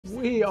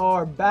We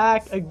are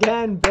back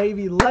again,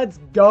 baby. Let's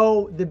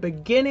go. The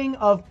beginning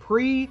of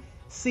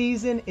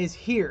pre-season is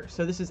here.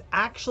 So this is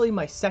actually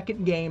my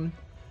second game.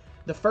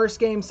 The first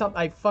game,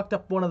 I fucked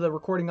up one of the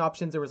recording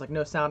options. There was like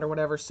no sound or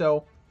whatever.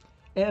 So,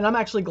 and I'm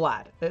actually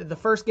glad. The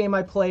first game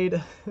I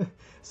played,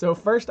 so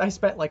first I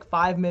spent like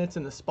 5 minutes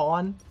in the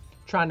spawn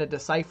trying to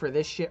decipher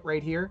this shit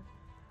right here.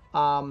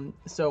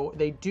 So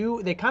they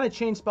kind of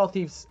changed Spell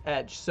Thief's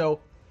edge. So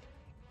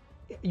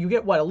you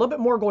get what? A little bit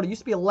more gold. It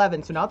used to be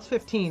 11, so now it's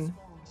 15.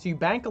 So you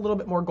bank a little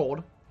bit more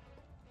gold,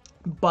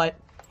 but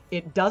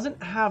it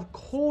doesn't have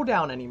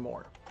cooldown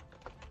anymore.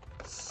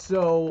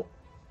 So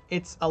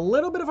it's a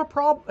little bit of a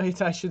problem.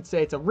 I should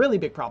say it's a really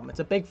big problem.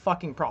 It's a big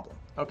fucking problem,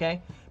 okay?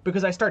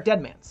 Because I start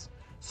Deadmans.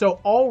 So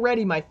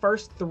already my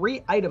first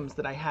 3 items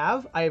that I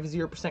have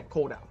 0%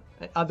 cooldown,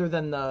 other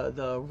than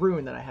the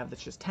rune that I have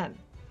that's just 10.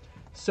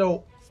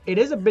 So it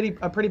is a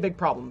pretty big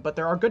problem, but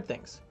there are good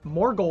things.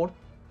 More gold.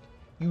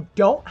 You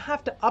don't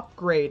have to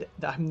upgrade.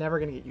 I'm never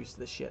going to get used to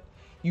this shit.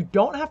 You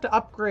don't have to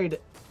upgrade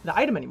the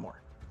item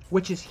anymore,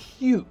 which is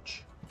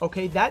huge.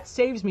 Okay, that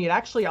saves me. It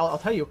actually, I'll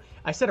tell you,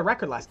 I set a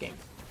record last game,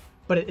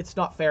 but it's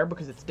not fair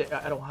because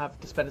I don't have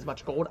to spend as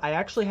much gold. I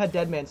actually had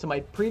Deadman, so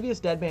my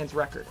previous Deadman's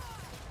record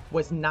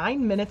was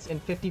 9 minutes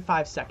and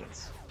 55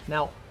 seconds.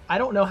 Now, I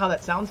don't know how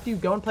that sounds to you.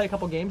 Go and play a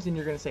couple games and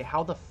you're going to say,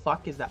 how the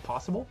fuck is that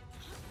possible?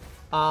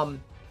 And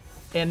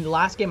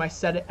last game I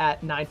set it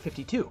at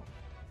 9:52.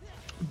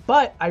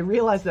 But I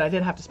realized that I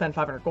didn't have to spend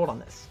 500 gold on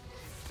this.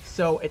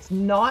 So it's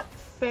not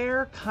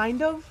fair,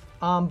 kind of.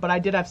 But I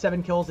did have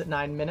 7 kills at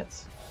 9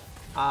 minutes.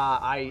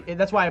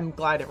 That's why I'm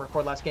glad I didn't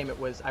record last game.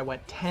 I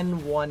went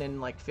 10-1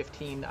 in like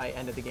 15. I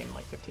ended the game in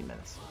like 15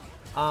 minutes.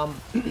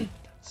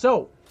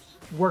 So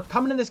we're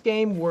coming in this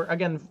game. We're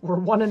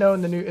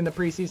 1-0 in the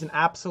preseason.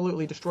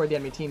 Absolutely destroyed the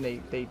enemy team.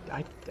 They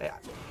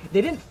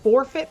didn't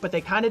forfeit, but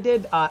they kind of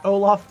did.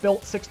 Olaf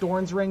built 6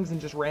 Doran's rings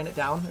and just ran it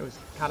down. It was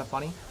kind of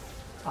funny.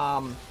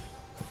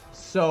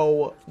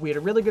 So we had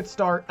a really good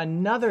start.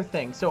 Another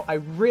thing, so I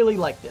really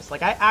like this.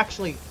 Like I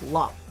actually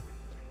love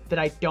that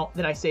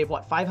I save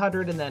what,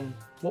 500 and then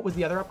what was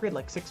the other upgrade,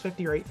 like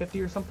 650 or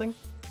 850 or something.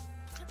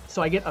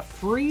 So I get a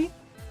free,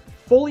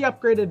 fully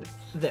upgraded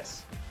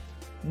this.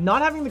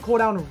 Not having the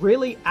cooldown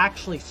really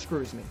actually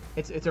screws me.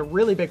 It's a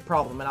really big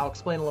problem, and I'll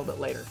explain a little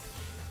bit later.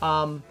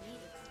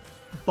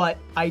 But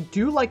I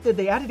do like that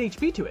they added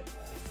HP to it.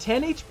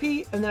 10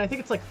 HP, and then I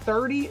think it's like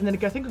 30, and then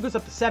I think it goes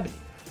up to 70.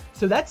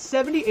 So that's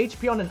 70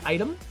 HP on an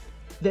item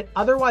that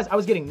otherwise I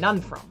was getting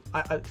none from.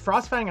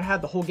 Frostfang I had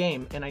the whole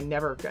game, and I had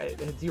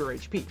 0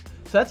 HP.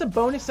 So that's a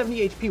bonus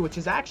 70 HP, which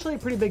is actually a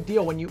pretty big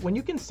deal when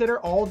you consider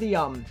all these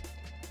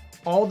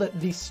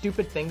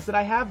stupid things that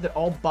I have that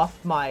all buff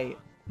my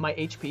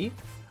HP.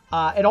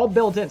 It all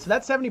builds in. So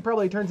that 70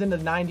 probably turns into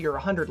 90 or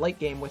 100 late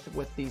game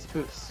with these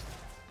boosts.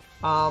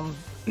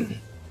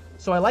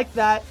 So I like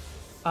that.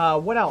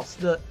 What else?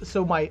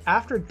 So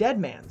after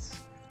Deadman's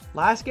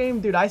last game,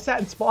 dude, I sat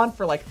and spawned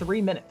for like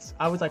 3 minutes.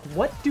 I was like,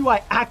 what do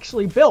I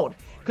actually build?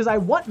 Because I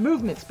want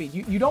movement speed.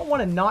 You don't want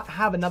to not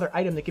have another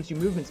item that gives you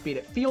movement speed.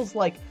 It feels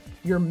like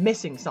you're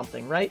missing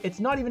something, right?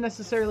 It's not even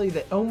necessarily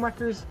the Ohm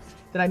Wreckers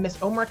that I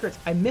miss. Ohm Wreckers,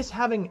 I miss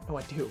having, oh,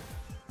 I do.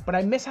 But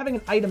I miss having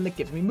an item that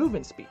gives me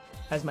movement speed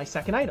as my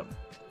second item.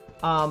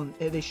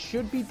 They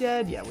should be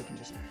dead. Yeah, we can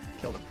just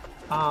kill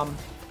them.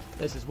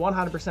 This is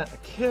 100% a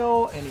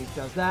kill, and he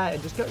does that,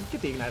 and just get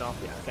the ignite off.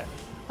 Yeah,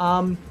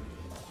 okay.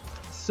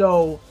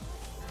 So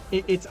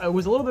it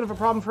was a little bit of a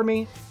problem for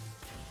me,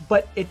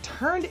 but it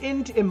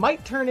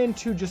might turn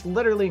into just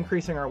literally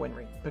increasing our win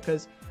rate,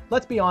 because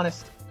let's be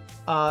honest,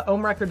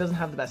 Ohm Wrecker doesn't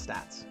have the best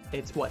stats.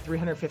 It's what,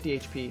 350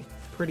 HP,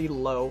 pretty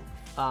low.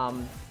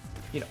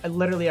 You know,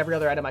 literally every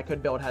other item I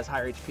could build has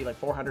higher HP, like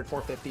 400,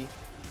 450.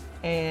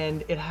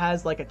 And it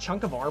has like a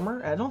chunk of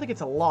armor. I don't think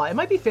it's a lot. It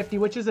might be 50,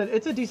 which is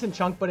it's a decent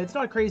chunk, but it's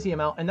not a crazy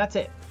amount, and that's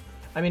it.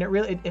 I mean,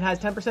 it has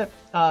 10%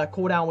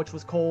 cooldown, which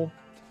was cool.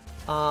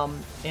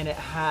 And it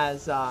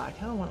has, I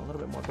kind of want a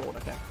little bit more gold,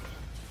 okay.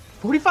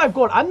 45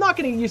 gold, I'm not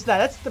going to get used to that.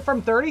 That's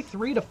from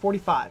 33 to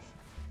 45.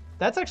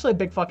 That's actually a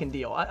big fucking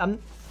deal.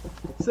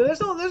 So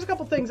there's a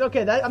couple things,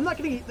 okay, I'm not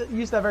going to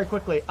use that very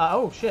quickly.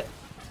 Oh, shit.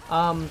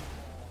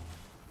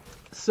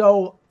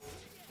 So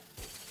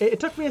it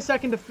took me a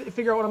second to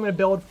figure out what I'm going to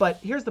build, but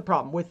here's the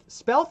problem. With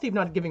Spell Thief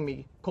not giving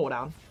me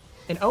cooldown,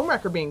 and Ohm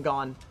Wrecker being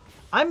gone,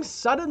 I'm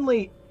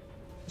suddenly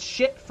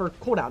shit for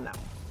cooldown now.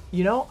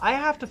 You know, I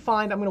have to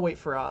find, I'm going to wait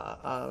for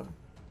a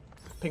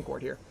pink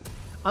ward here.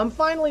 I'm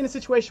finally in a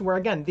situation where,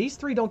 again, these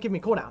 3 don't give me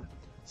cooldown.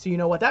 So you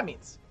know what that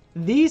means.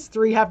 These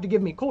 3 have to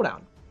give me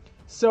cooldown.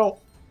 So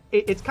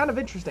it's kind of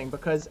interesting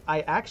because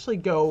I actually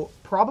go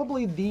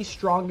probably the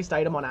strongest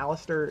item on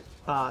Alistair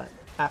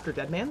after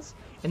Deadman's,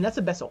 and that's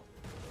Abyssal.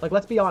 Like,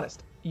 let's be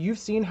honest. You've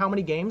seen how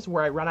many games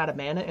where I run out of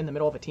mana in the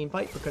middle of a team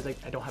fight because I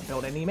don't have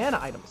built any mana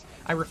items.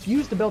 I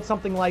refuse to build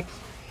something like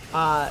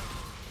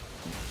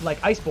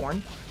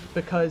Iceborne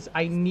because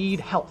I need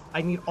health.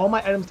 I need all my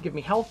items to give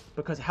me health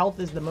because health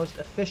is the most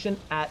efficient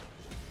at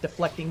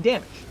deflecting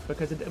damage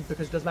because it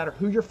doesn't matter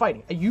who you're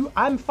fighting.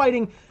 I'm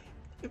fighting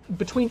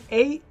between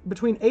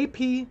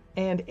AP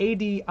and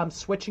AD, I'm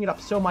switching it up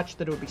so much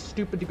that it would be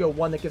stupid to go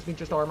one that gives me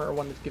just armor or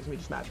one that gives me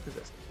just magic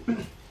resist.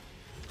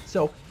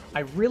 So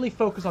I really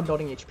focus on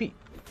building HP.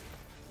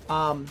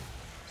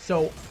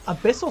 So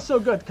Abyssal so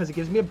good because it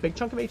gives me a big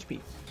chunk of HP,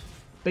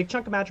 big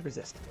chunk of magic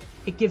resist.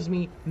 It gives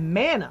me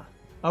mana,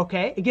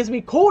 okay? It gives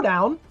me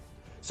cooldown.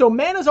 So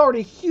mana's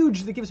already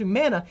huge that gives me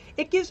mana.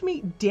 It gives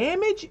me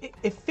damage,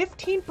 a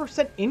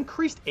 15%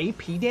 increased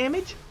AP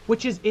damage,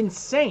 which is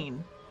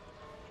insane.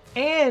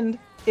 And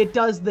it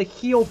does the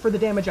heal for the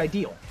damage I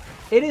deal.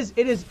 It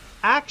is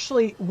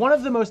actually one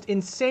of the most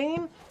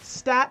insane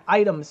stat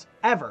items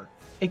ever.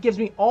 It gives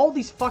me all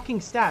these fucking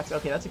stats.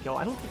 Okay, that's a kill.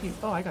 I don't think you...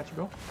 Oh, I got you,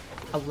 bro.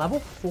 A level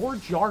 4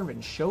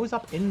 Jarvan shows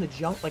up in the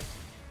junk. Like,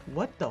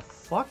 what the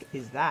fuck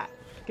is that?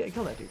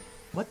 Kill that dude.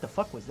 What the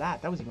fuck was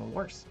that? That was even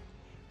worse.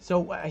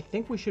 So, I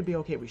think we should be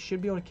okay. We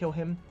should be able to kill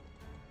him.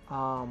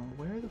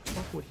 Where the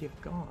fuck would he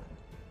have gone?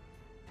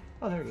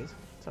 Oh, there he is.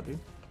 What's up, dude?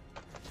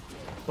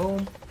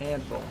 Boom,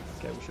 and boom.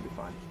 Okay, we should be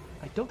fine.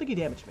 I don't think he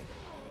damaged me.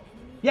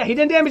 Yeah, he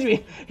didn't damage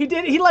me. He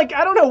did, like,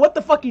 I don't know what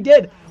the fuck he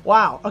did.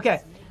 Wow,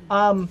 okay.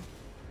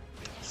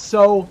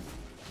 So,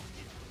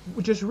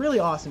 just really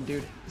awesome,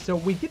 dude. So,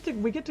 we get to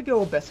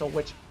go Abyssal,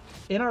 which,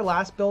 in our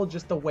last build,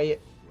 just the way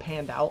it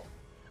panned out,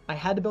 I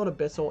had to build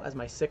Abyssal as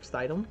my 6th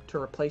item to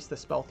replace the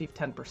Spell Thief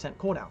 10%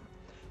 cooldown.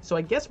 So,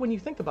 I guess when you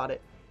think about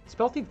it,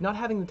 Spell Thief not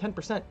having the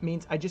 10%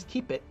 means I just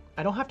keep it.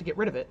 I don't have to get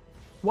rid of it.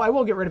 Well, I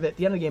will get rid of it at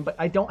the end of the game, but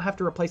I don't have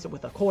to replace it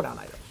with a cooldown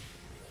item.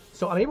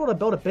 So I'm able to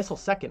build Abyssal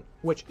 2nd,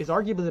 which is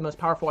arguably the most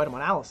powerful item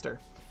on Alistar.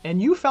 And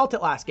you felt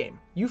it last game.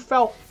 You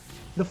felt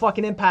the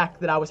fucking impact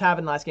that I was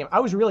having last game. I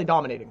was really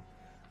dominating.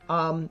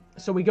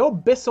 So we go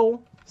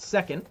Abyssal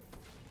 2nd,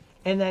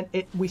 and then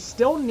we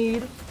still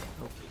need...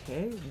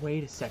 Okay,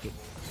 wait a second.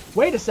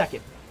 Wait a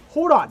second.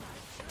 Hold on.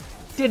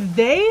 Did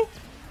they...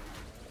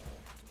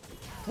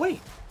 Wait.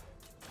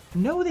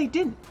 No, they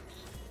didn't.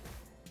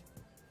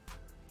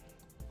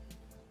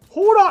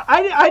 Hold on,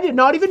 I did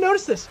not even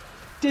notice this.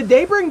 Did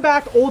they bring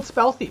back old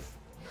Spell Thief?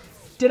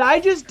 Did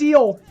I just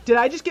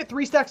get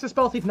 3 stacks of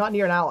Spell Thief not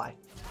near an ally?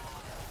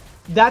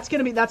 That's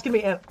gonna be,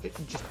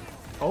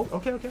 oh,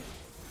 okay.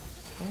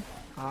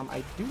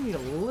 I do need a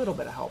little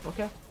bit of help,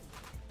 okay.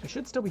 I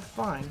should still be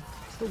fine,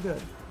 still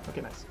good. Okay,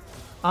 nice.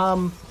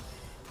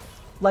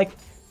 Like,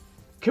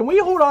 can we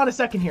hold on a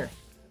second here?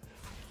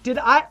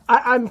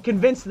 I'm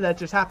convinced that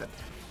just happened.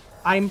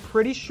 I'm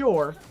pretty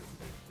sure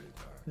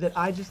that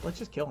let's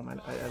just kill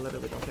him. I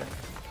literally don't care.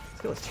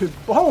 Let's kill this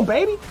dude. Boom,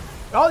 baby.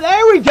 Oh,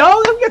 there we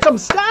go. Let's get some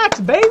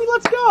stacks, baby.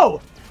 Let's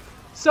go.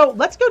 So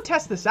let's go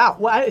test this out.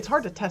 Well, it's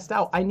hard to test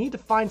out. I need to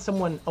find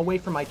someone away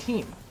from my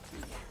team.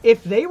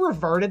 If they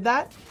reverted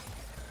that,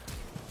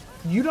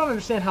 you don't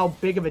understand how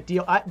big of a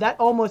deal. That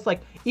almost,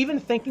 like, even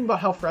thinking about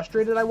how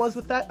frustrated I was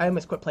with that, I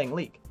almost quit playing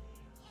League.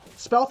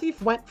 Spell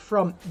Thief went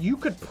from, you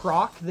could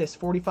proc this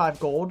 45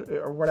 gold,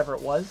 or whatever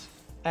it was,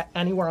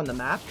 anywhere on the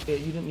map. You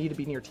didn't need to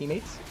be near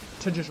teammates,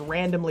 to just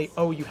randomly,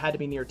 oh, you had to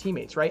be near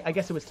teammates, right? I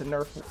guess it was to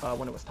nerf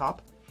when it was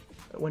top,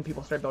 when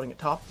people started building it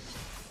top.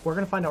 We're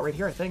gonna find out right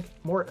here, I think.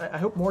 I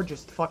hope more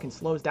just fucking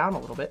slows down a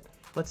little bit.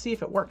 Let's see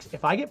if it works.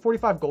 If I get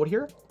 45 gold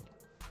here,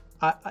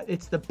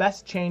 it's the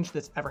best change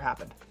that's ever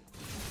happened.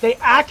 They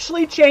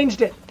actually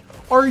changed it.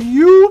 Are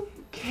you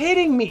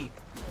kidding me?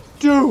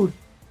 Dude,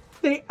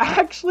 they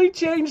actually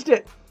changed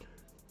it.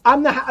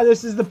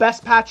 This is the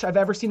best patch I've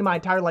ever seen in my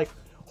entire life.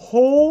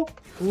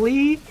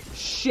 Holy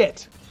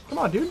shit. Come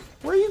on, dude.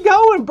 Where are you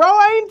going, bro?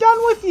 I ain't done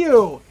with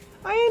you.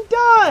 I ain't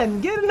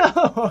done. Get it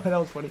up. Oh, that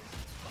was funny.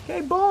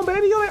 Okay, boom,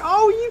 baby.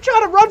 Oh, you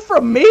trying to run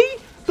from me?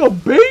 The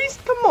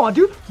beast? Come on,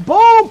 dude.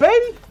 Boom,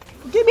 baby.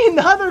 Give me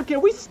another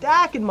kill. We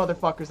stacking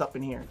motherfuckers up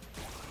in here.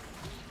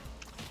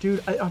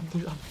 Dude, I'm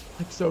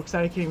like so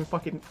excited. I can't even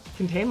fucking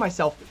contain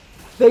myself.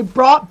 They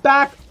brought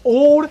back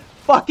old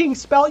fucking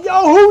spell.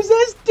 Yo, who's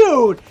this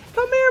dude?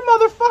 Come here,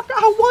 motherfucker.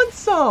 I want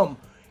some.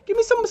 Give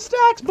me some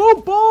stacks.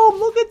 Boom, boom.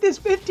 Look at this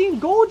 15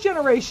 gold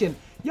generation.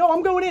 Yo,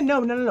 I'm going in.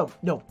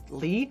 No.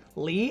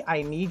 Lee,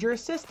 I need your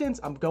assistance.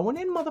 I'm going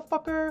in,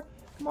 motherfucker.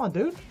 Come on,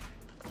 dude.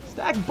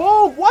 Stack.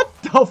 Boom. What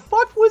the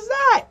fuck was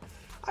that?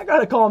 I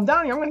gotta calm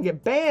down here. I'm gonna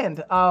get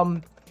banned.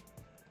 I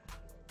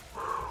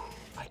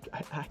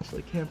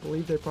actually can't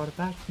believe they brought it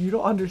back. You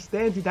don't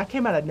understand, dude. That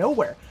came out of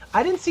nowhere.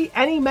 I didn't see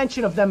any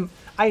mention of them.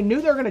 I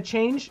knew they were gonna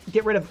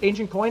get rid of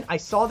Ancient Coin. I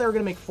saw they were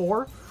gonna make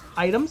 4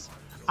 items.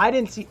 I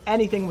didn't see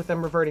anything with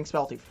them reverting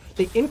Spell Thief.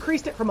 They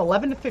increased it from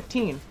 11 to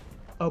 15.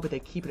 Oh, but they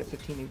keep it at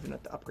 15 even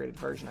at the upgraded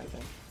version, I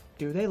think.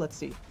 Do they? Let's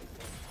see.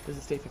 Does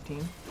it stay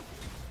 15?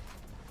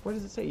 Where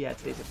does it say? Yeah, it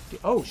stays at 15.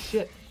 Oh,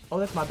 shit. Oh,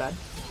 that's my bad.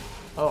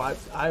 Oh,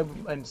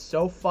 I'm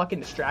so fucking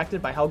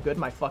distracted by how good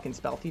my fucking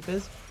Spell Thief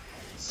is.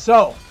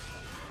 So,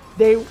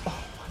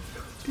 oh,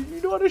 do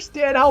you don't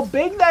understand how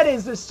big that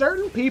is? There's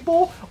certain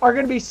people are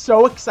going to be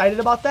so excited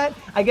about that.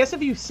 I guess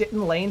if you sit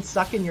in lane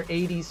sucking your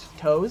 80s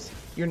toes,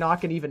 you're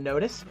not going to even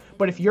notice.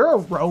 But if you're a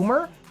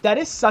roamer, that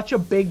is such a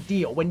big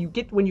deal. When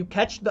you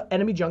catch the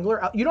enemy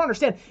jungler out, you don't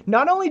understand.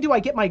 Not only do I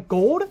get my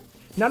gold,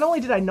 not only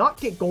did I not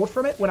get gold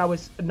from it when I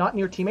was not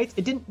near teammates,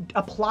 it didn't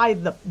apply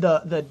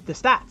the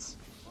stats.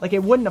 Like,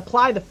 it wouldn't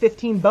apply the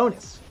 15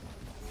 bonus.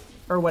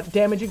 Or what,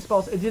 damaging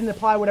spells, it didn't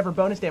apply whatever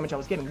bonus damage I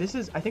was getting. This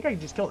is, I think I can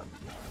just kill them.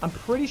 I'm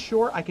pretty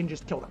sure I can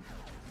just kill them.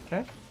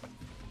 Okay?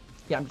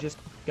 Yeah, I'm just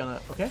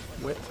gonna, okay,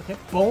 wait, okay,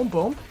 boom,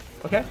 boom.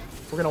 Okay,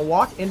 we're gonna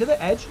walk into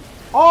the edge.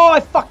 Oh, I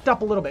fucked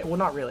up a little bit. Well,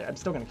 not really. I'm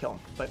still gonna kill him.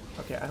 But,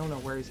 okay, I don't know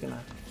where he's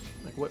gonna,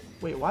 like, what,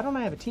 wait, why don't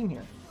I have a team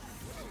here?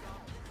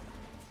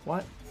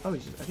 What? Oh,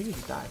 he's just, I think he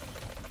just died.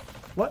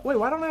 What? Wait,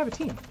 why don't I have a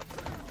team?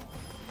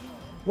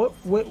 What,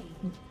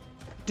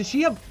 does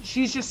she have,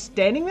 she's just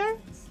standing there?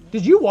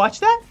 Did you watch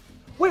that?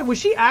 Wait, was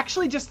she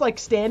actually just, like,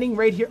 standing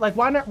right here? Like,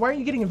 why aren't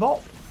you getting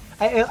involved?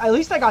 At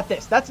least I got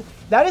this.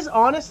 That is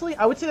honestly,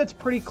 I would say that's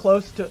pretty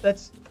close to,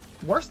 that's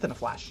worse than a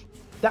flash.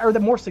 Or the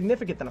more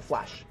significant than a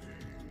flash.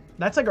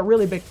 That's like a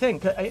really big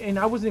thing. And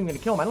I wasn't even going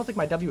to kill him. I don't think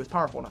my W was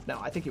powerful enough. No,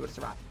 I think he would have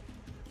survived.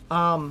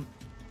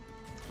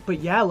 But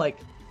yeah, like,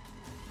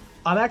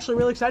 I'm actually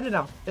really excited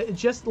now.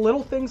 Just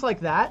little things like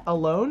that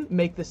alone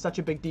make this such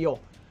a big deal.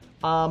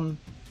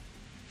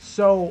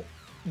 So,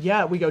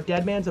 yeah, we go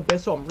Dead Man's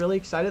Abyssal. I'm really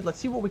excited. Let's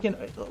see what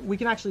we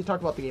can actually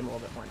talk about the game a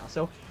little bit more now.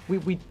 So,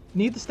 we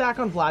need the stack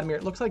on Vladimir.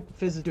 It looks like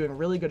Fizz is doing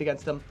really good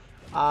against him.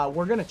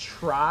 We're going to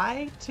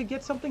try to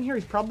get something here.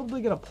 He's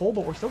probably going to pull,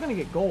 but we're still going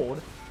to get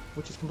gold,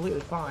 which is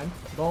completely fine.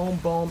 Boom,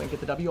 boom, and get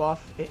the W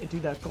off.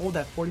 Dude, that gold,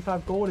 that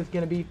 45 gold is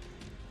going to be...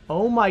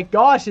 Oh my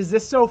gosh, is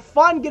this so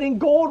fun getting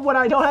gold when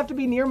I don't have to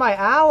be near my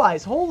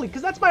allies? Holy,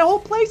 because that's my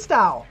whole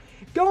playstyle.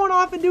 Going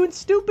off and doing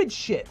stupid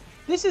shit.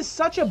 This is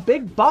such a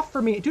big buff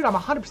for me. Dude, I'm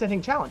 100%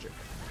 hitting Challenger.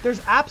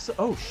 There's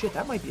oh shit,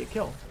 that might be a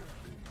kill.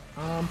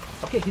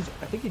 Okay, I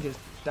think he just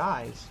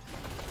dies.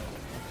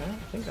 Okay,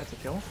 I think that's a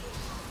kill.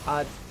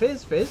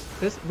 Fizz.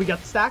 We got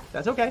the stack.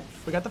 That's okay.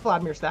 We got the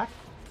Vladimir stack.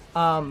 Dude,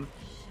 I'm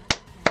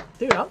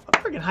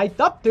freaking hyped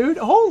up, dude.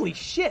 Holy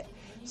shit.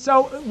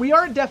 So, we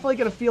are definitely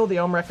going to feel the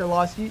Wrecker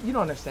loss. You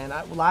don't understand.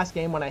 Last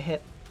game when I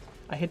hit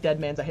Dead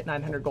Man's, I hit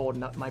 900 gold,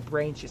 and my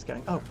brain's just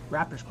going, oh,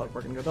 Raptor's Cloak.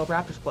 We're going to go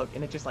Raptor's Cloak.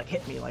 And it just, like,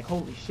 hit me. Like,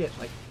 holy shit.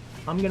 Like,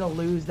 I'm going to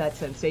lose that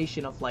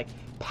sensation of, like,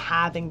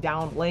 pathing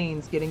down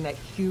lanes, getting that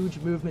huge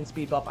movement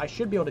speed buff. I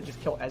should be able to just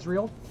kill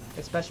Ezreal,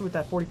 especially with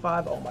that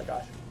 45. Oh, my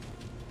gosh.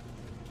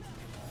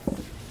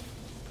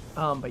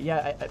 But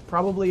yeah,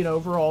 probably an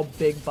overall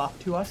big buff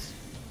to us.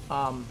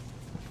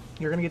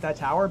 You're going to get that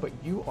tower, but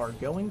you are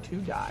going to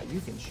die. You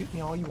can shoot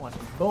me all you want.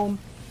 Boom.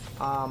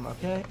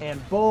 Okay,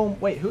 and boom.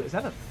 Wait, who is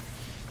that? A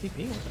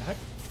TP? What the heck?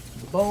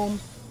 Boom.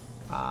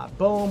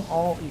 Boom.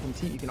 All you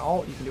can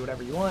ult. You can do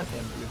whatever you want,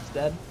 and it's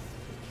dead.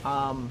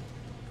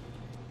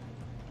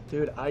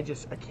 Dude, I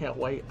can't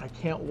wait. I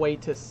can't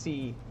wait to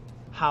see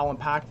how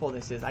impactful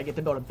this is. I get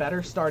to build a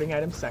better starting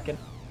item second.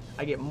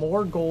 I get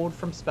more gold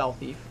from Spell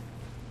Thief.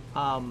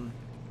 My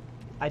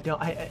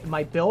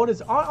build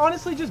is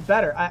honestly just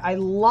better. I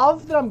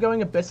love that I'm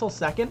going Abyssal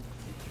second,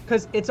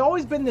 because it's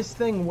always been this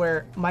thing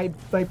where my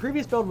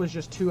previous build was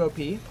just too OP,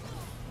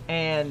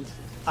 and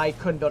I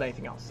couldn't build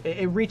anything else.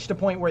 It reached a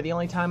point where the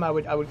only time I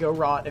would go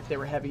Rot if they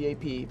were heavy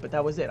AP, but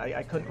that was it.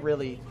 I couldn't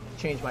really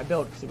change my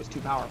build because it was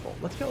too powerful.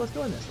 Let's go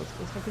in this.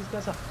 Let's fuck these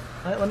guys up.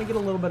 Let me get a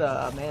little bit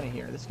of mana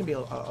here. This is gonna be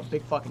a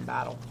big fucking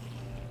battle.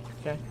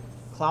 Okay.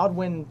 Cloud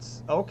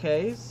wins.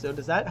 Okay, so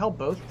does that help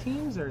both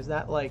teams, or is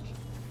that like...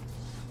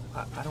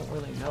 I don't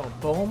really know.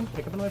 Boom.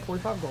 Pick up another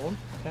 45 gold.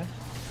 Okay.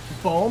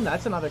 Boom.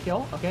 That's another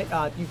kill. Okay.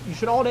 You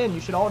should ult in. You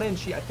should ult in.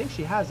 I think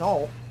she has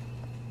ult.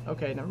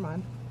 Okay, never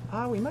mind.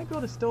 We might be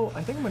able to still...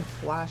 I think I'm going to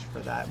flash for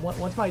that.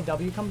 Once my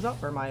W comes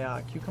up, or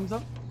my Q comes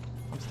up,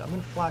 I'm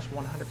going to flash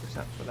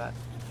 100% for that.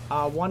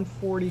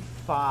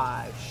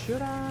 145.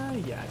 Should I?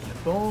 Yeah.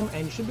 Boom.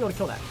 And you should be able to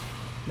kill that.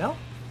 No?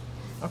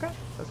 Okay.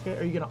 That's okay.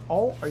 Are you going to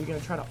ult? Are you going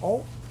to try to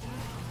ult?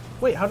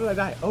 Wait, how did I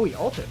die? Oh, he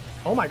ulted.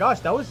 Oh my gosh,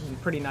 that was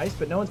pretty nice,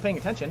 but no one's paying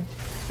attention.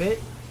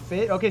 Fit.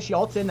 Okay, she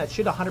ults in. That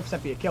should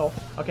 100% be a kill.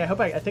 Okay,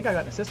 I think I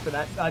got an assist for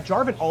that.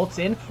 Jarvan ults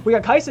in. We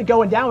got KAISA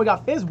going down. We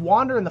got Fizz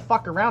wandering the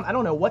fuck around. I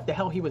don't know what the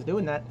hell he was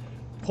doing that.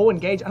 Pull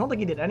engage. I don't think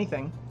he did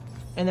anything.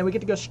 And then we get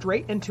to go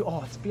straight into...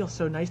 Oh, it feels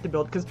so nice to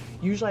build, because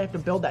usually I have to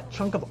build that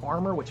chunk of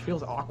armor, which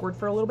feels awkward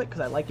for a little bit,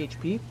 because I like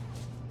HP.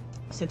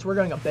 Since we're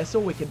going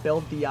Abyssal, we can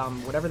build the,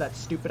 whatever that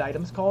stupid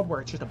item's called,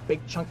 where it's just a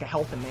big chunk of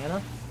health and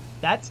mana.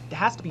 That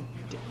has to be...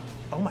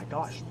 Oh my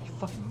gosh, you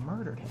fucking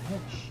murdered him.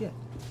 Holy shit.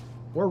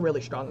 We're really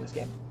strong in this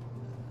game.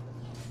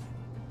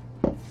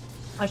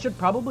 I should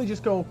probably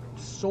just go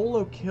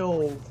solo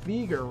kill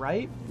Veigar,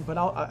 right? But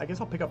I guess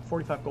I'll pick up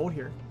 45 gold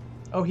here.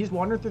 Oh, he's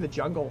wandering through the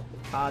jungle.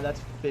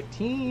 That's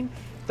 15,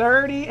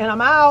 30, and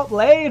I'm out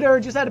later.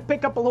 Just had to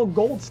pick up a little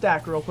gold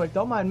stack real quick.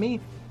 Don't mind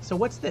me. So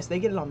what's this? They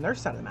get it on their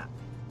side of the map.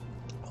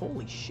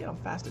 Holy shit, I'm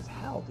fast as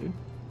hell, dude.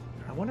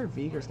 I wonder if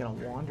Veigar's gonna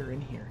wander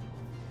in here.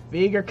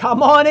 Veigar,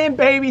 come on in,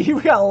 baby.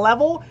 We got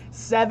level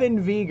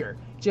 7 Veigar.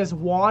 Just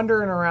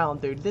wandering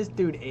around, dude. This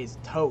dude is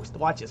toast.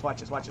 Watch this,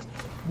 watch this, watch this.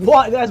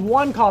 What? That's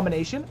one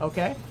combination.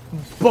 Okay.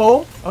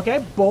 Boom.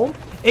 Okay, boom.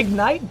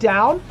 Ignite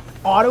down.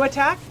 Auto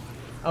attack.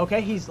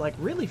 Okay, he's like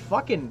really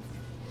fucking...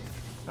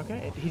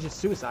 Okay, he just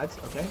suicides.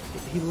 Okay.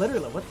 He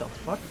literally... What the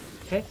fuck?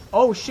 Okay.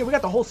 Oh, shit. We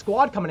got the whole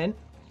squad coming in.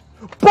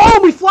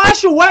 Boom! We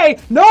flash away!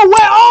 No way!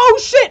 Oh,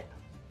 shit!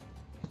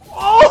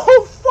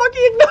 Oh,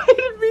 fucking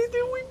ignited me,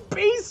 dude! We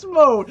beast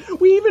mode!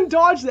 We even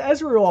dodged the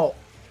Ezreal ult.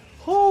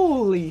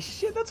 Holy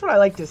shit, that's what I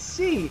like to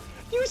see.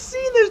 You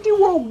see this dude,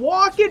 we're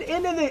walking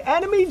into the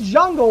enemy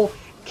jungle,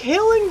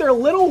 killing their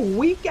little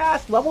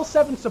weak-ass level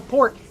 7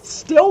 support,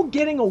 still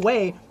getting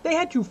away. They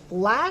had to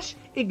flash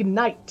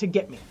ignite to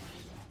get me.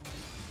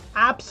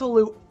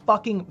 Absolute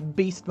fucking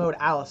beast mode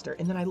Alistair.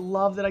 And then I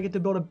love that I get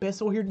to build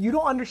Abyssal here. You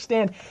don't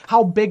understand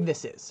how big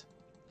this is.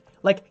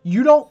 Like,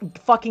 you don't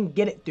fucking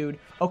get it, dude.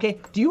 Okay,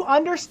 do you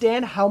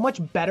understand how much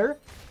better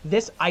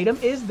this item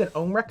is than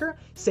Ownwrecker?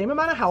 Same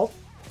amount of health.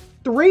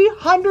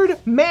 300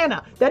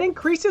 mana. That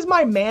increases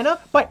my mana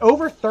by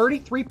over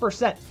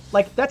 33%.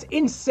 Like, that's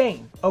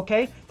insane,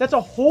 okay? That's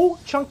a whole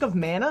chunk of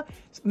mana.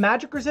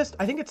 Magic resist,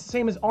 I think it's the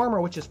same as armor,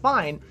 which is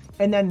fine.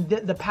 And then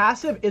the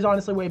passive is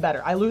honestly way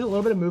better. I lose a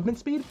little bit of movement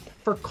speed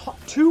for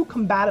 2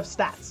 combative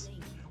stats,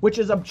 which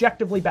is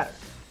objectively better.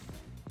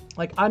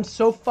 Like, I'm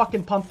so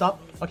fucking pumped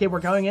up. Okay, we're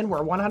going in. We're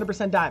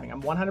 100% diving.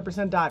 I'm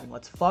 100% diving.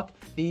 Let's fuck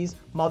these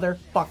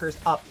motherfuckers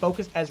up.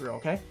 Focus Ezreal,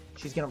 okay?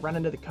 She's gonna run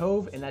into the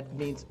cove, and that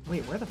means...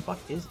 Wait, where the fuck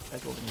is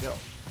Ezreal gonna go?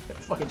 It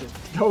fucking just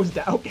goes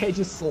down. Okay,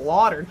 just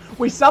slaughtered.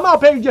 We somehow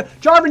paid...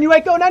 Jarvan, you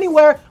ain't going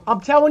anywhere.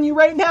 I'm telling you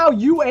right now,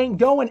 you ain't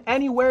going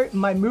anywhere.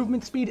 My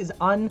movement speed is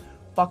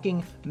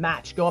unfucking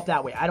matched. Go up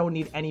that way. I don't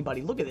need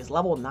anybody. Look at this.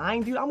 Level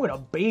 9, dude. I'm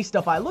gonna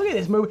beastify. Look at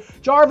this move.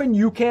 Jarvan,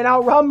 you can't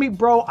outrun me,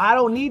 bro. I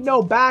don't need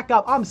no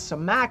backup. I'm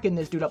smacking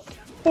this dude up.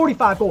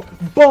 45 gold.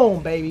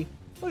 Boom, baby.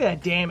 Look at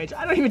that damage.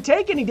 I don't even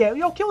take any damage.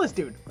 Yo, kill this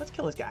dude. Let's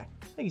kill this guy.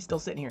 I think he's still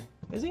sitting here.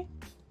 Is he?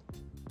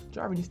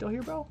 Jarvan, you still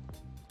here, bro?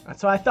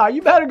 That's what I thought.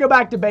 You better go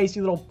back to base,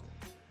 you little...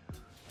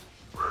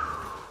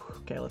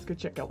 Okay, let's go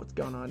check out what's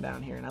going on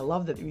down here. And I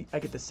love that I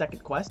get the second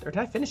quest. Or did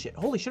I finish it?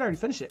 Holy shit, I already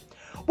finished it.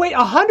 Wait,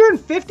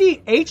 150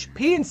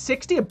 HP and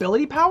 60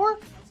 ability power?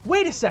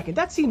 Wait a second.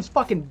 That seems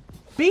fucking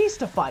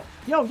beastified.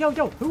 Yo, yo,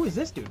 yo. Who is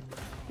this dude?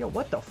 Yo,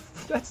 what the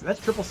f... That's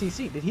triple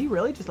CC. Did he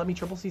really just let me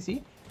triple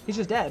CC? He's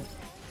just dead.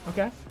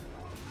 Okay.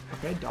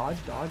 Okay, dodge,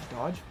 dodge,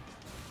 dodge.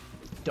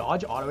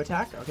 Dodge, auto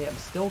attack. Okay, I'm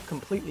still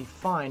completely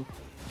fine.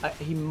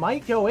 He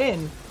might go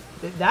in.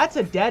 That's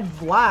a dead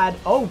Vlad.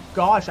 Oh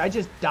gosh, I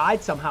just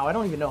died somehow. I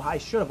don't even know how. I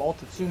should have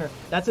ulted sooner.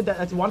 That's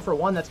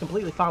 1-for-1. That's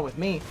completely fine with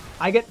me.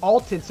 I get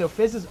ulted, so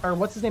Fizz is, or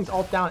what's his name's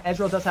ult down.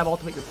 Ezreal does have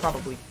ultimate. You're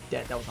probably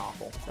dead. That was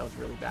awful. That was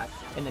really bad.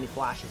 And then he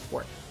flashes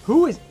for it.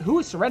 Who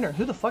is surrendering?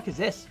 Who the fuck is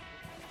this?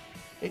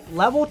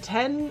 Level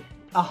 10,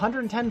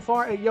 110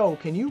 far. Yo,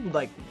 can you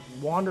like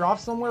wander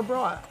off somewhere,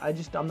 bro?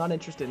 I'm not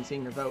interested in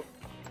seeing your vote.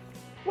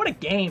 What a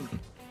game.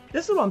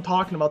 This is what I'm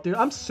talking about, dude.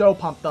 I'm so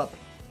pumped up.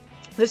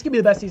 This could be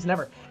the best season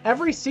ever.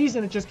 Every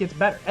season, it just gets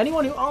better.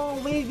 Anyone who,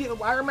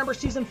 I remember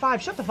season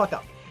 5, shut the fuck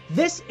up.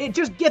 It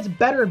just gets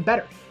better and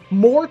better.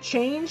 More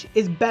change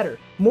is better.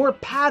 More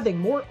pathing,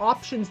 more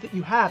options that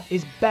you have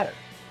is better.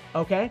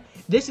 Okay?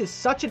 This is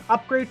such an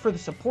upgrade for the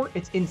support.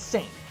 It's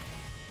insane.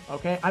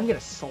 Okay? I'm going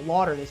to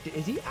slaughter this dude.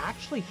 Is he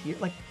actually here?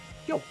 Like,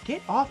 yo,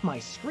 get off my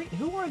screen.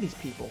 Who are these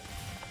people?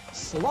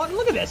 Slaughter.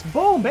 Look at this.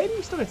 Boom, baby.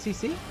 We still got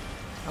CC.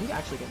 I'm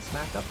actually getting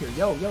smacked up here.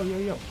 Yo, yo, yo,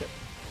 yo. Okay.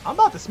 I'm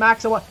about to smack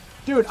someone.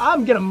 Dude,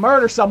 I'm gonna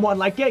murder someone.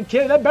 Like,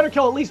 that better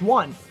kill at least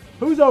one.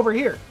 Who's over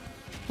here?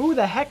 Who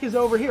the heck is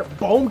over here?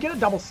 Boom, get a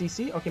double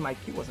CC. Okay, my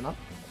Q wasn't up.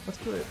 Let's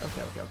do it.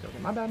 Okay.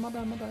 My bad.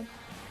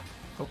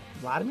 Oh,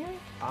 Vladimir?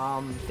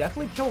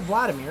 Definitely kill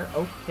Vladimir.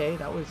 Okay,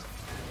 that was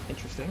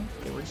interesting.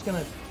 Okay, we're just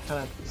gonna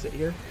kind of sit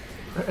here.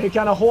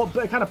 Kind of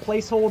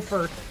placehold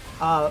for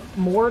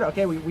Mord.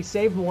 Okay, we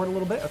saved Mord a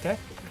little bit. Okay.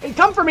 Hey,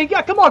 come for me.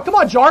 Yeah, come on,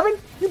 Jarvan.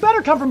 You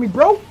better come for me,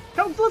 bro.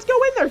 Come, let's go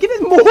in there. Get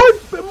in.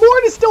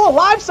 Mord is still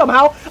alive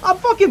somehow. I'm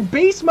fucking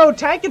beast mode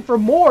tanking for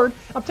Mord.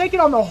 I'm taking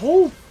on the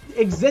whole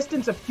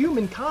existence of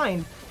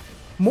humankind.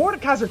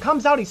 Mordekaiser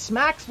comes out. He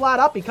smacks Vlad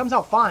up. He comes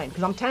out fine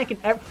because I'm tanking.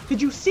 Did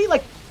you see?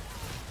 Like,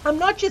 I'm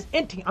not just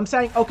inting. I'm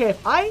saying, okay,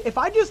 if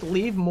I just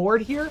leave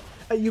Mord here,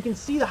 you can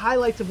see the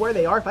highlights of where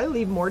they are. If I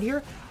leave Mord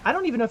here, I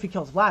don't even know if he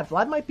kills Vlad.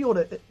 Vlad might be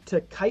able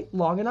to kite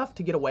long enough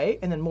to get away,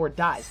 and then Mord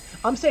dies.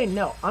 I'm saying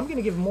no. I'm going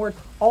to give Mord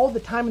all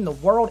the time in the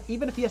world,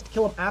 even if he has to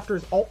kill him after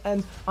his ult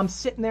ends. I'm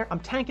sitting there. I'm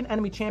tanking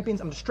enemy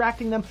champions. I'm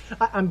distracting them.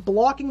 I'm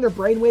blocking their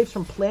brainwaves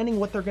from planning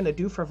what they're going to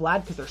do for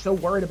Vlad because they're so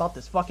worried about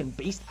this fucking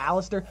beast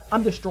Alistair.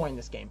 I'm destroying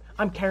this game.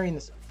 I'm carrying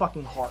this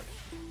fucking hard.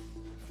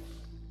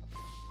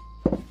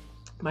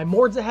 My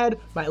Mord's ahead.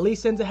 My Lee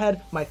Sin's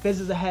ahead. My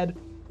Fizz is ahead.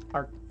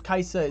 Our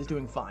KAISA is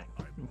doing fine.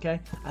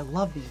 Okay, I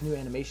love these new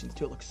animations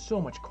too. It looks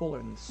so much cooler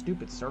than the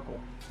stupid circle.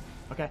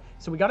 Okay,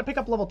 so we got to pick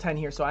up level 10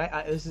 here. So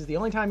this is the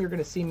only time you're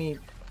going to see me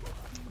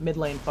mid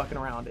lane fucking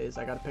around is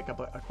I got to pick up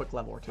a quick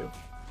level or two.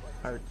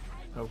 Okay,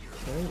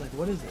 like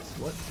what is this?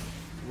 What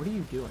are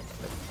you doing?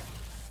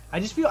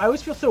 Like, I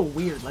always feel so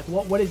weird. Like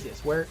what is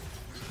this?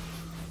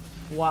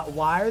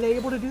 Why are they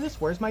able to do this?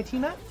 Where's my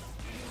team at?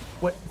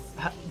 What?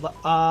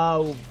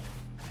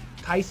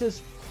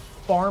 KAISA's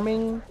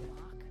farming.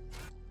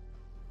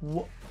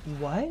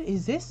 What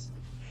is this?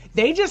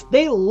 They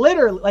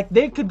literally, like,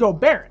 they could go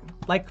Baron.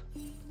 Like,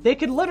 They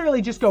could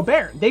literally just go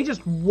Baron. They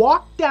just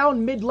walked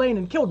down mid lane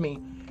and killed me.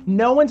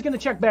 No one's going to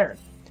check Baron.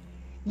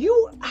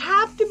 You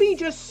have to be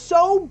just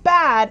so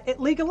bad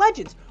at League of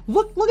Legends.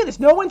 Look at this.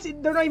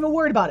 They're not even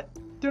worried about it.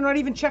 They're not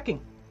even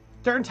checking.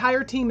 Their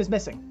entire team is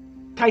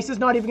missing. KAISA's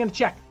not even going to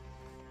check.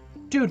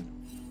 Dude,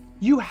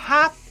 you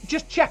have,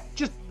 just check.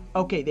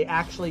 Okay,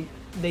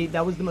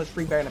 that was the most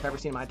free Baron I've ever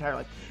seen in my entire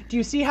life. Do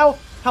you see how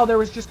there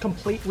was just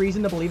complete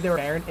reason to believe they were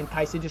Baron and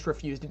KAISA just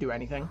refused to do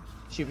anything?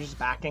 She was just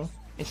backing.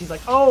 And she's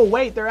like, oh,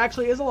 wait, there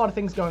actually is a lot of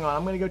things going on.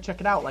 I'm going to go check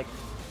it out. Like,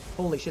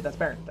 holy shit, that's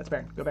Baron. That's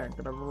Baron. Go Baron.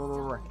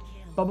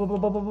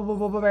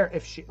 Baron.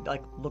 If she,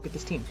 like, look at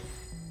this team.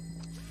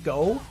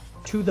 Go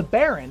to the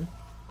Baron.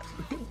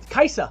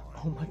 KAISA.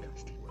 Oh my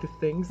gosh, dude. The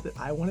things that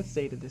I want to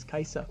say to this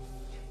KAISA.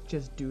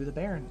 Just do the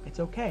Baron. It's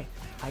okay.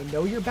 I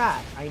know you're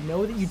bad. I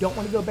know that you don't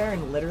want to go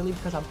Baron literally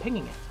because I'm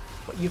pinging it.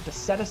 But you have to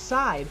set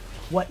aside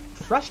what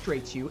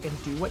frustrates you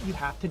and do what you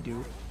have to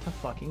do to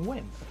fucking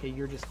win. Okay,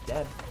 you're just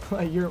dead.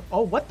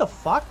 Oh, what the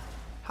fuck?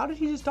 How did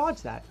he just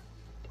dodge that?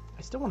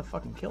 I still want to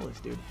fucking kill this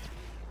dude.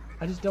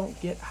 I just don't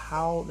get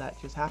how that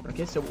just happened.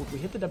 Okay, so we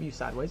hit the W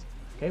sideways.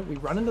 Okay, we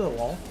run into the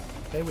wall.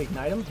 Okay, we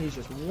ignite him. He's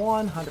just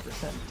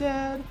 100%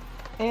 dead.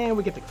 And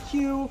we get the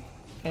Q.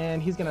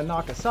 And he's going to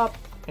knock us up.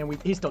 And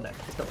he's still dead.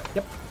 He's still dead.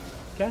 Yep.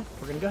 Okay,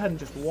 we're going to go ahead and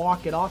just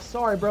walk it off.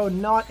 Sorry, bro.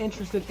 Not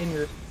interested in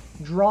your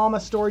drama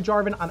story,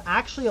 Jarvan. I'm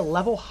actually a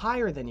level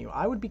higher than you.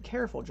 I would be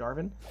careful,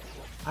 Jarvan.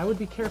 I would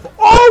be careful.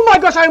 Oh my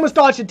gosh, I almost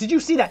dodged it. Did you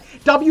see that?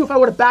 W, if I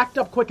would have backed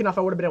up quick enough,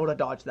 I would have been able to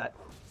dodge that.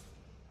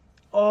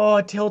 Oh,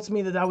 it tilts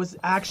me that was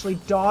actually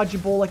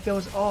dodgeable. Like there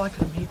was, oh, I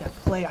could have made that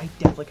play. I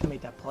definitely could have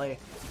made that play.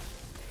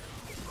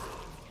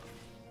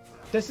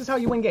 This is how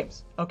you win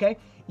games, okay?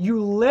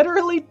 You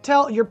literally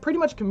you're pretty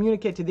much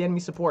communicate to the enemy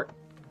support.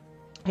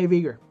 Hey,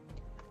 Vigor,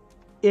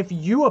 if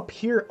you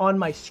appear on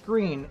my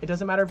screen, it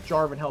doesn't matter if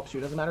Jarvan helps you.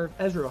 It doesn't matter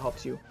if Ezreal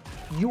helps you.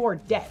 You are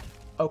dead,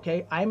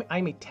 okay? I'm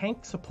a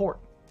tank support.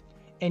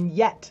 And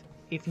yet,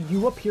 if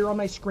you appear on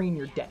my screen,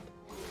 you're dead.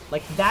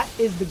 Like, that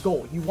is the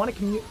goal. You want to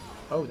communicate.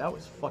 Oh, that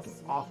was fucking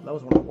awful. That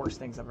was one of the worst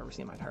things I've ever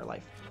seen in my entire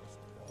life.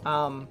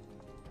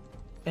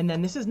 And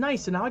then this is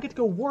nice. So now I get to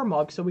go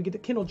Warmog, so we get the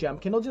Kindle Gem.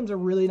 Kindle Gem's a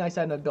really nice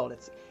item to build.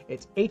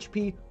 It's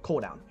HP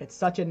cooldown. It's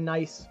such a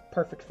nice,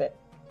 perfect fit.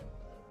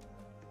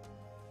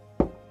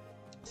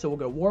 So we'll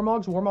go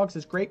Warmogs. Warmogs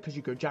is great because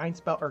you go Giant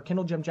Spell or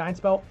Kindle Gem Giant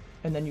Spell,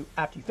 and then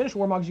after you finish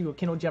Warmogs, you go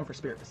Kindle Gem for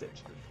Spirit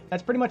Visage.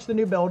 That's pretty much the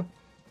new build.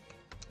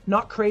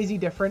 Not crazy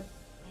different.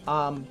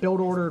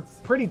 Build order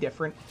pretty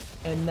different.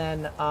 And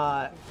then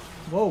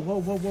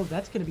whoa,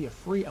 that's gonna be a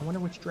free. I wonder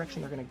which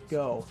direction they're gonna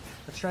go.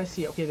 Let's try to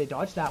see. Okay, they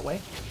dodged that way.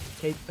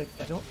 Okay, but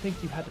I don't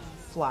think you had to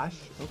flash.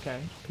 Okay,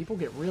 people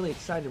get really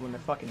excited when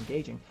they're fucking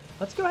engaging.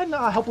 Let's go ahead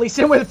and help Lee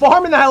Sin with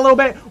farming that a little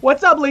bit.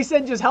 What's up, Lee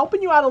Sin? Just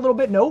helping you out a little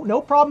bit.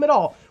 No problem at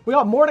all. We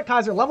got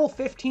Mordekaiser, level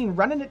 15,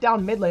 running it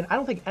down mid lane. I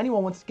don't think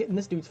anyone wants to get in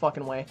this dude's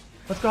fucking way.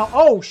 Let's go.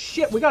 Oh,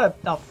 shit. We got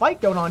a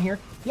fight going on here.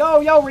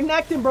 Yo,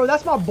 Renekton, bro.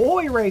 That's my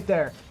boy right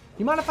there.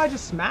 You mind if I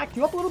just smack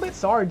you up a little bit?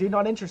 Sorry, dude.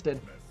 Not interested.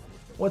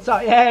 What's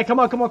up? Yeah, come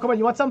on.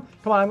 You want some?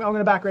 Come on. I'm going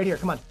to back right here.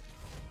 Come on.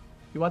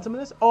 You want some of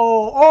this?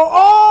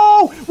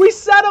 Oh! We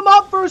set him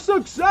up for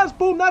success.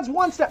 Boom. That's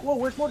one step. Whoa,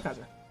 where's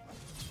Mordekaiser?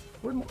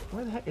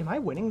 Where the heck? Am I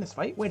winning this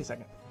fight? Wait a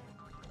second.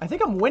 I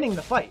think I'm winning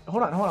the fight.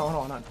 Hold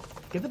on.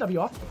 Get the W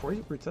off before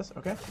he roots us.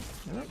 Okay. A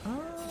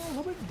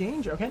little bit of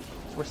danger. Okay.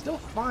 So we're still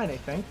fine, I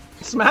think.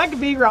 Smack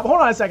Vigor up.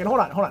 Hold on a second. Hold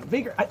on.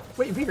 Vigor.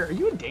 Wait, Vigor, are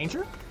you in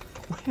danger?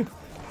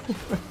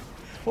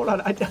 Hold on.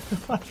 Am I dead?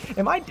 Wait,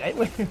 am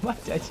I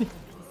dead?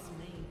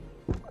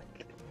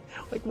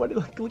 Like, what?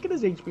 Like, look at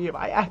his HP. If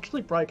I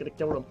actually probably could have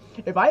killed him.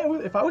 If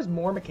I was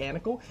more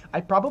mechanical,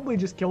 I'd probably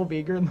just kill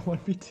Vigor in the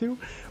 1v2.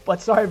 But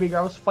sorry, Vigor,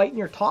 I was fighting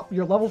your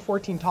level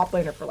 14 top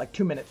laner for like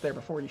 2 minutes there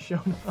before you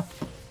showed up.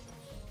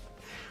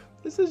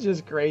 This is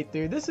just great,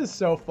 dude. This is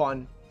so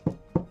fun. Oh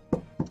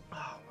my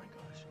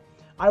gosh.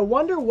 I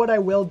wonder what I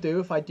will do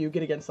if I do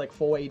get against like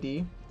full AD.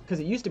 Because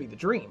it used to be the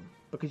dream.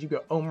 Because you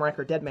go Omrek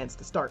or Deadman's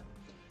to start.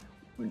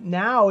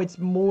 Now it's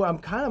more, I'm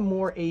kind of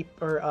more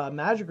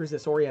magic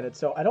resist oriented.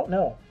 So I don't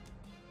know.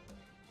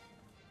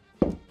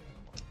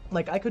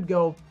 Like,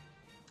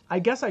 I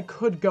guess I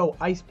could go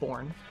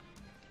Iceborne,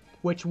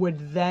 which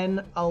would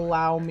then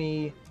allow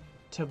me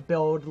to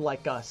build,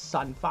 like, a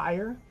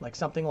Sunfire, like,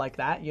 something like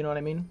that, you know what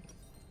I mean?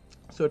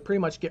 So it'd pretty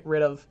much get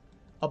rid of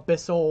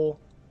Abyssal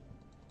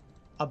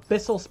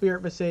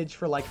Spirit Visage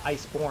for, like,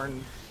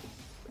 Iceborne,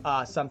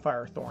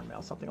 Sunfire,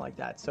 Thornmail, something like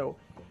that. So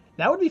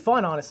that would be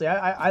fun, honestly.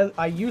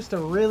 I used to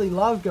really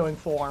love going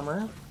full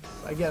armor.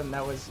 Again,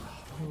 that was...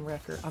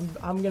 Record.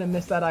 I'm gonna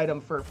miss that item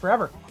for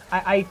forever.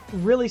 I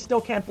really still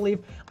can't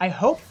believe. I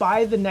hope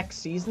by the next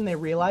season they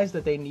realize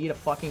that they need a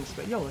fucking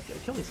yo, look,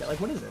 kill these guys. Like,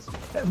 what is this?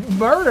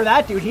 Murder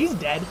that dude. He's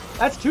dead.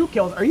 That's 2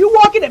 kills. Are you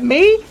walking at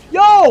me?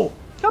 Yo,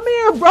 come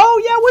here, bro.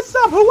 Yeah, what's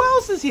up? Who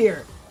else is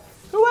here?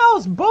 Who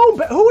else? Boom.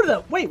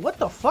 Wait, what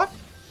the fuck?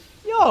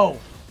 Yo,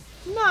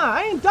 nah,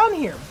 I ain't done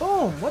here.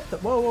 Boom. What the?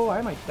 Whoa,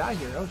 I might die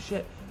here. Oh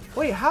shit.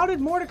 Wait, how did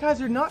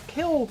Mordekaiser not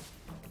kill?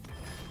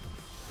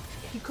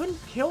 He couldn't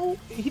kill.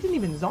 He didn't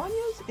even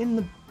Zanya's in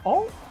the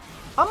ult?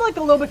 I'm like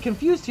a little bit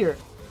confused here.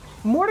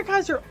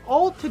 Mordekaiser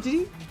ulted, did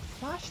he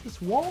flash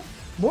this wall?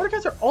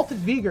 Mordekaiser ulted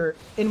Vigor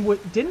and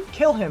didn't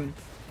kill him,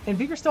 and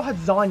Vigor still had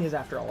Zhonya's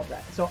after all of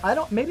that. So I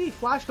don't, maybe he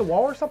flashed a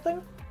wall or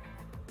something?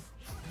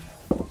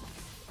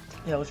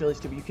 Yeah, it was really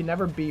stupid. You can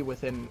never be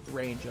within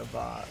range of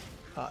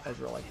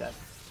Ezreal like that.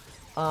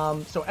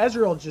 So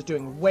Ezreal is just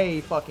doing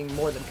way fucking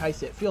more than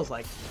KAISA, it feels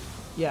like.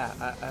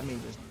 Yeah, I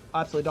mean, just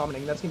absolutely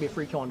dominating. That's going to be a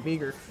free kill on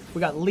Vigor. We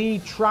got Lee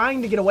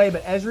trying to get away,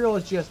 but Ezreal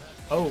is just...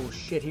 Oh,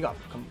 shit, he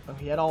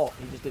had ult.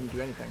 He just didn't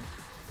do anything.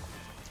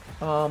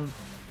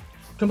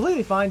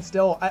 Completely fine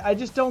still. I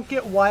just don't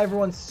get why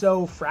everyone's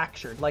so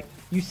fractured. Like,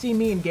 you see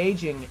me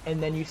engaging,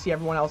 and then you see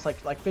everyone else,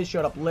 like Fizz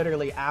showed up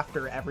literally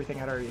after everything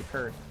had already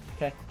occurred.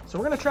 Okay, so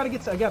we're going to try to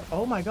get... Again,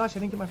 oh my gosh, I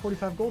didn't get my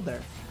 45 gold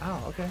there.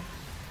 Oh, okay.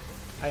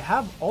 I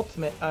have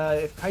ultimate.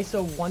 If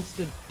KAISA wants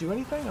to do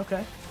anything,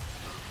 okay.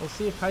 We'll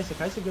see if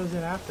KAISA goes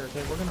in after.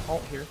 Okay, we're gonna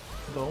ult here.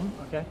 Boom.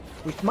 Okay,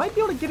 we might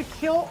be able to get a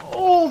kill.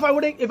 Oh,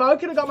 if I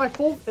could have got my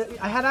full,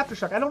 I had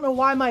aftershock. I don't know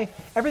why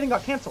everything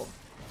got canceled.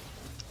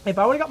 If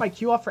I would have got my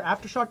Q off for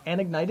aftershock and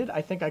ignited,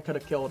 I think I could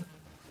have killed.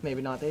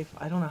 Maybe not.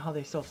 I don't know how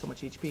they still have so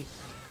much HP.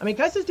 I mean,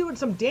 KAISA's doing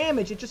some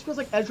damage. It just feels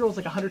like Ezreal's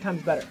like 100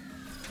 times better.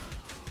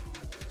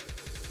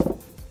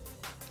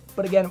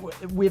 But again,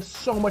 we have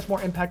so much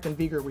more impact than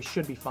Vigor. We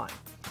should be fine.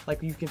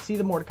 Like, you can see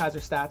the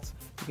Mordekaiser stats,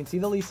 you can see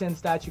the Lee Sin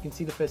stats, you can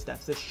see the Fizz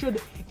stats.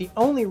 The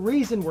only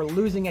reason we're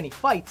losing any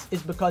fights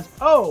is because,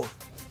 oh,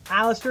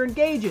 Alistair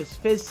engages.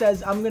 Fizz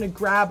says, I'm going to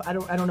grab, I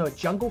don't know, a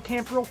jungle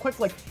camp real quick.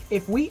 Like,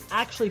 if we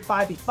actually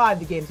 5v5,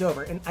 the game's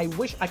over. And I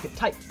wish I could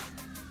type.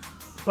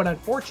 But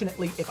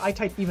unfortunately, if I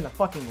type even a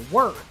fucking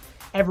word,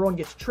 everyone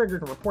gets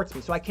triggered and reports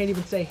me. So I can't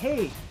even say,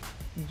 hey,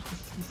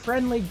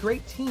 friendly,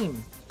 great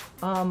team.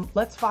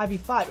 Let's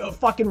 5v5. Oh,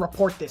 fucking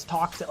report this,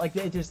 toxic. Like,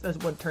 it just, that's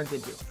what it turns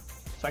into.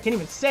 So I can't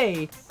even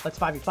say, let's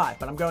 5v5,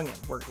 but I'm going in.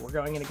 We're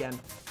going in again.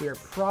 We are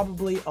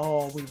probably,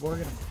 oh, we were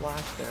going to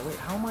flash there. Wait,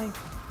 how am I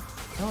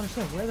don't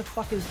understand. Where the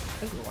fuck is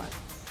Ezreal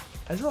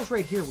at? Ezreal's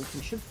right here. We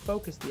should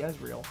focus the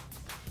Ezreal.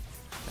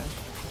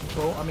 Okay.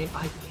 Well, I mean,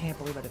 I can't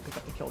believe I didn't pick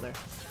up the kill there.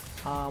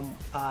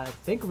 I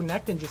think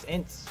Renekton just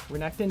ints.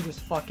 Renekton just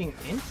fucking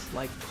ints.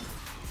 Like,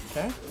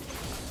 okay.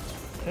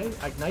 Okay,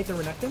 ignite the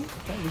Renekton.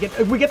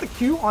 Okay, we get the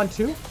Q on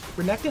 2.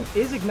 Renekton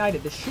is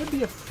ignited. This should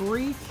be a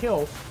free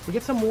kill. We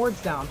get some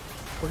wards down.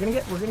 We're gonna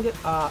get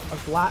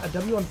a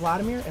W on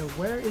Vladimir. And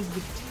where is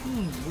the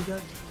team?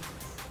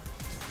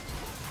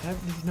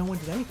 No one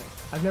did anything.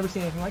 I've never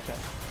seen anything like that.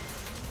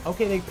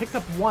 Okay, they picked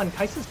up 1.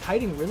 KAISA's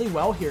kiting really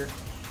well here.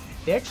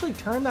 They actually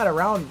turned that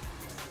around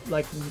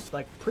like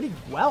pretty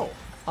well.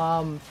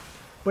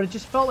 But it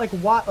just felt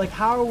like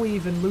how are we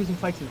even losing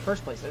fights in the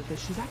first place?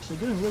 She's actually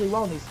doing really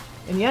well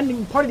in the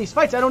ending part of these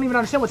fights. I don't even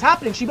understand what's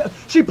happening. She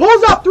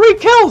pulls off 3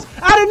 kills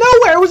out of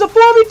nowhere. It was a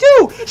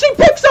 4v2. She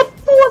picks up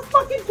 4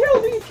 fucking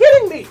kills. Are you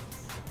kidding me?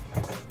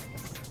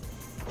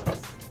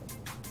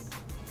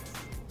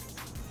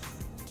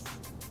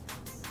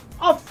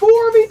 A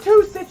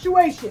 4v2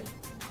 situation,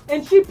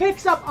 and she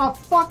picks up a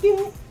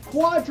fucking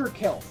quadra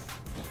kill.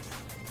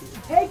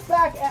 Take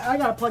back, I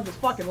gotta plug this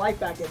fucking light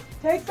back in.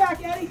 Take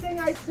back anything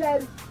I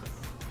said.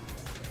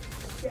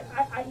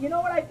 You know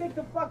what I think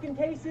the fucking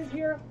case is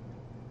here?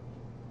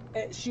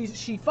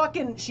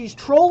 She's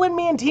trolling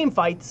me in team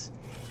fights,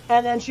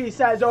 and then she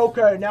says,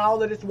 okay, now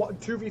that it's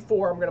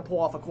 2v4, I'm gonna pull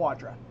off a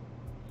quadra.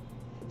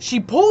 She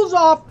pulls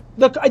off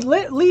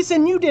Lee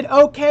Sin, you did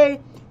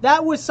okay.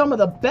 That was some of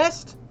the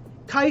best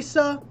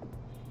KAISA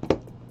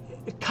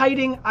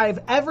kiting I've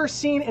ever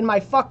seen in my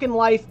fucking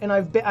life, and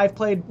I've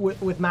played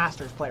with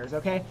Masters players,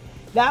 okay?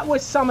 That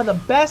was some of the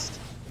best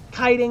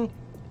kiting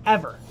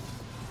ever.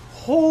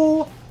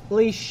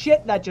 Holy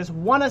shit, that just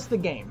won us the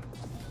game.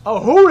 Oh,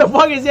 who the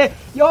fuck is it?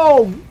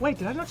 Yo, wait,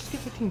 did I not just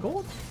get 15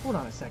 gold? Hold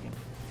on a second.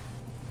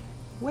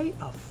 Wait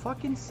a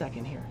fucking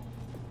second here.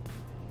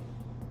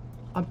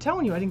 I'm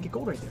telling you, I didn't get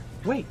gold right there.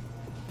 Wait.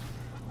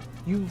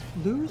 You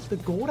lose the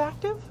gold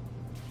active?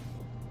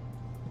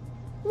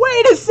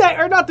 Wait a sec,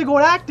 or not the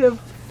gold active.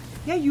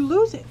 Yeah, you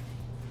lose it.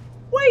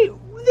 Wait,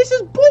 this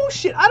is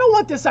bullshit. I don't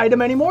want this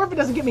item anymore if it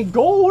doesn't get me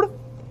gold.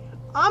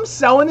 I'm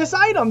selling this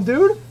item,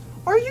 dude.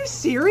 Are you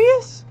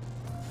serious?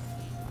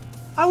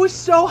 I was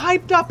so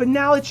hyped up and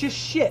now it's just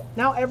shit.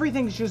 Now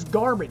everything's just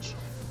garbage.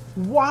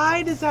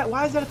 Why is that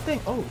a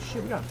thing? Oh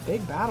shit, we got a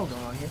big battle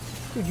going on here.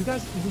 Dude, you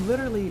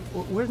literally,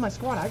 where's my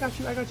squad? I got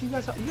you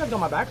guys got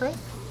my back, right?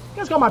 You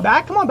guys got my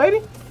back? Come on,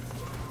 baby.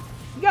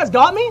 You guys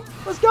got me?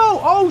 Let's go.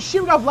 Oh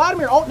shit, we got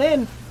Vladimir ulting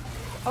in.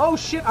 Oh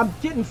shit, I'm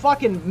getting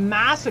fucking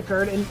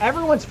massacred and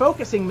everyone's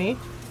focusing me.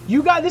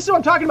 You guys, this is what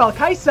I'm talking about.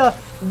 KAISA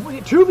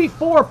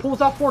 2v4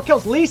 pulls off 4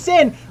 kills. Lee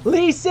Sin,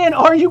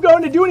 are you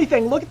going to do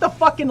anything? Look at the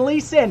fucking Lee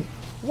Sin.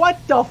 What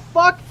the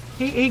fuck?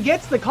 He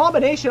gets the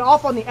combination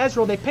off on the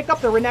Ezreal. They pick up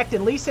the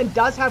Renekton. Lee Sin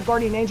does have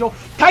Guardian Angel.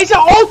 KAISA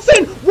ults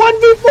in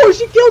 1v4.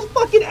 She kills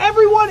fucking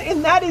everyone,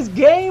 and that is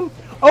game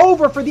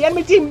over for the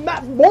enemy team.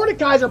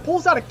 Mordekaiser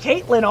pulls out a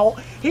Caitlyn ult.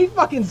 He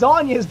fucking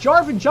Zhonya's.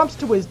 Jarvan jumps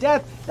to his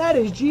death. That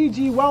is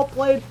GG, well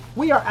played.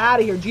 We are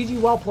out of here.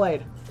 GG, well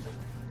played.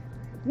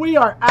 We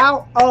are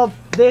out of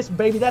this,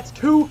 baby. That's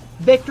 2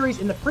 victories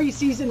in the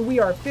preseason. We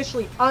are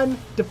officially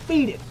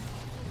undefeated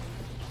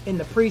in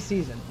the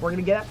preseason. We're going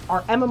to get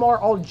our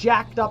MMR all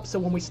jacked up, so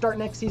when we start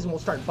next season, we'll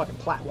start in fucking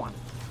Plat 1.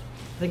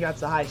 I think that's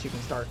the highest you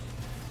can start.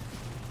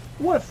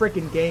 What a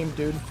freaking game,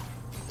 dude.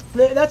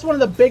 That's one of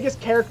the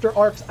biggest character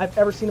arcs I've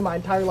ever seen in my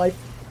entire life.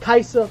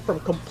 KAISA from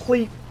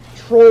complete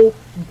troll,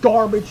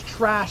 garbage,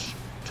 trash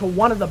to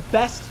one of the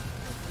best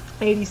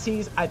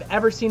ADCs I've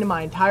ever seen in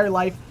my entire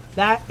life.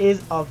 That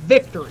is a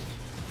victory.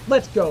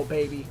 Let's go,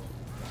 baby.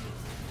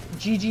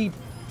 GG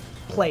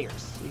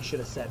players, you should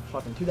have said.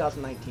 Fucking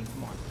 2019,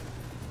 come on.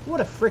 What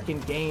a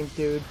freaking game,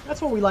 dude.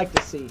 That's what we like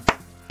to see.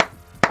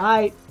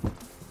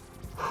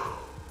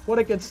 What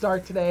a good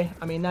start today.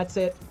 I mean, that's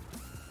it.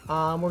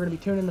 We're going to be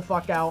tuning the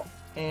fuck out.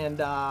 And,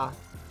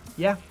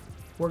 yeah.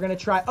 We're going to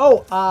try...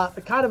 Oh,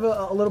 kind of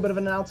a little bit of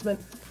an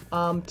announcement.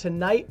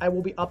 Tonight, I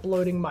will be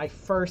uploading my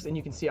first... And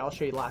you can see, I'll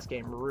show you the last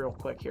game real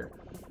quick here.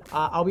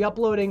 I'll be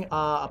uploading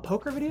a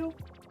poker video.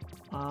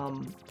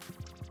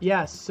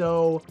 Yeah,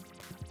 so...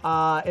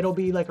 it'll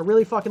be like a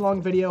really fucking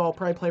long video. I'll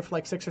probably play for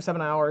like 6 or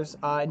 7 hours,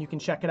 and you can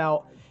check it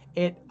out.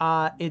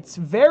 It's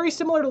very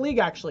similar to League,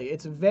 actually.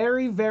 It's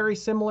very, very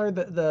similar.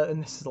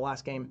 And this is the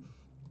last game.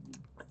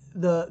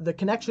 The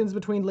connections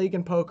between League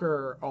and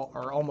poker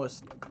are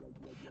almost,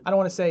 I don't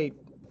want to say,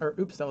 or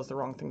oops, that was the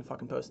wrong thing to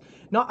fucking post.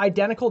 Not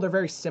identical. They're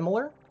very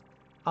similar.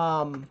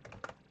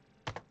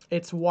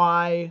 It's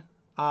why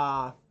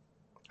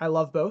I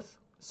love both.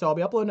 So I'll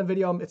be uploading a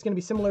video. It's going to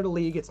be similar to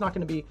League. It's not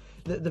going to be...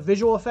 The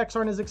visual effects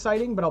aren't as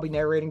exciting, but I'll be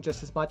narrating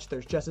just as much.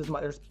 There's just as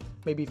much... There's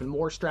maybe even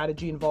more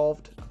strategy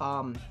involved.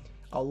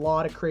 A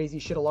lot of crazy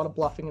shit, a lot of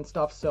bluffing and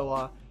stuff.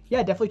 So, yeah,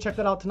 definitely check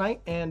that out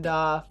tonight. And,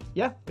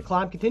 yeah, the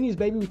climb continues,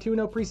 baby. We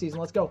 2-0 preseason.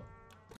 Let's go.